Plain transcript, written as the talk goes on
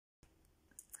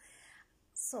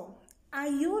So, are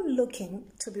you looking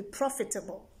to be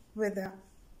profitable whether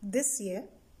this year,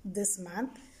 this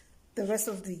month, the rest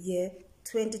of the year,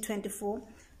 2024?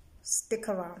 Stick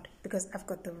around because I've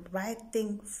got the right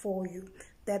thing for you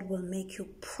that will make you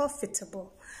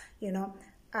profitable,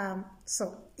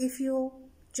 So if you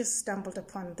just stumbled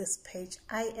upon this page,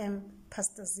 I am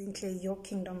Pastor Zinhle, your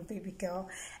kingdom baby girl.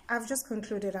 I've just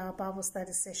concluded our Bible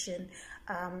study session,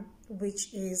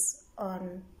 which is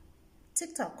on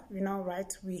TikTok,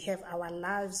 right? We have our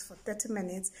lives for 30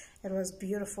 minutes. It was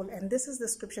beautiful. And this is the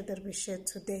scripture that we shared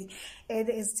today. It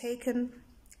is taken,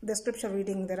 the scripture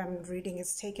reading that I'm reading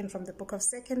is taken from the book of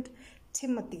 2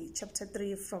 Timothy, chapter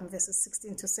 3, from verses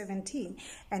 16 to 17.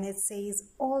 And it says,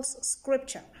 all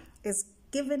scripture is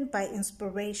given by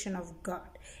inspiration of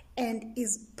God and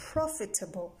is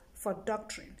profitable for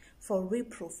doctrine, for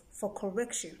reproof, for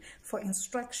correction, for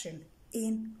instruction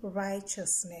in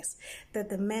righteousness, that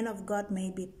the man of God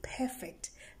may be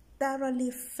perfect,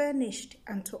 thoroughly furnished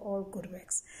unto all good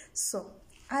works. So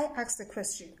I asked the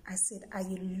question, I said, are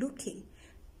you looking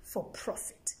for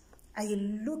profit? Are you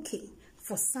looking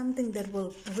for something that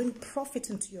will bring profit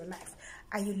into your life?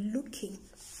 Are you looking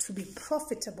to be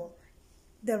profitable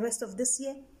the rest of this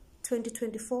year,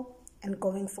 2024, and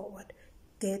going forward?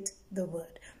 Get the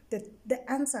word. The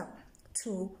answer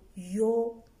to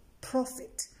your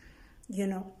profit,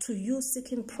 to you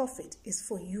seeking profit, is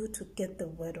for you to get the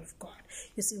word of God.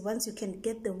 You see, once you can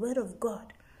get the word of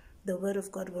God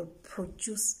will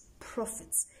produce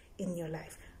profits in your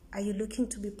life. Are you looking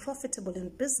to be profitable in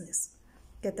business?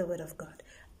 Get the word of God.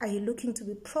 Are you looking to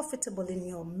be profitable in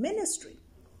your ministry?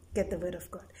 Get the word of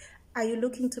God. Are you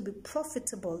looking to be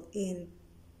profitable in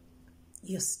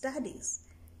your studies?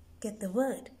 Get the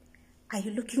word. Are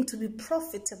you looking to be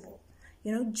profitable,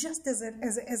 just as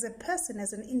a person,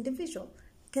 as an individual?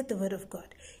 Get the word of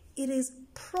God. It is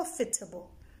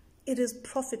profitable. It is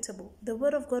profitable. The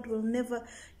word of God will never,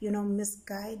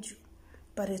 misguide you,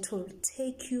 but it will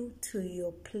take you to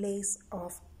your place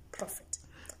of profit.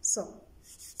 So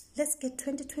let's get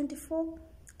 2024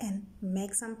 and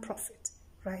make some profit,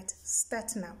 right?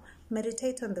 Start now.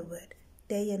 Meditate on the word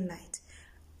day and night.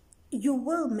 You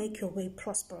will make your way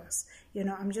prosperous.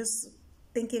 I'm just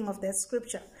thinking of that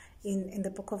scripture in the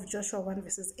book of Joshua 1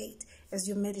 verses 8. As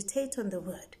you meditate on the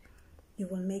word, you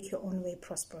will make your own way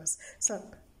prosperous. So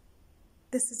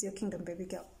this is your kingdom baby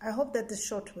girl. I hope that this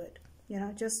short word,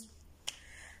 just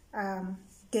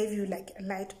gave you like a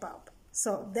light bulb.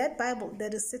 So that Bible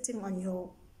that is sitting on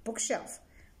your bookshelf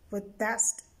with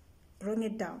dust, bring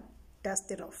it down, dust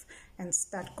it off, and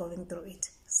start going through it.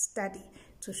 Study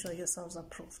to show yourselves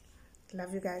approved.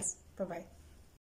 Love you guys. Bye-bye.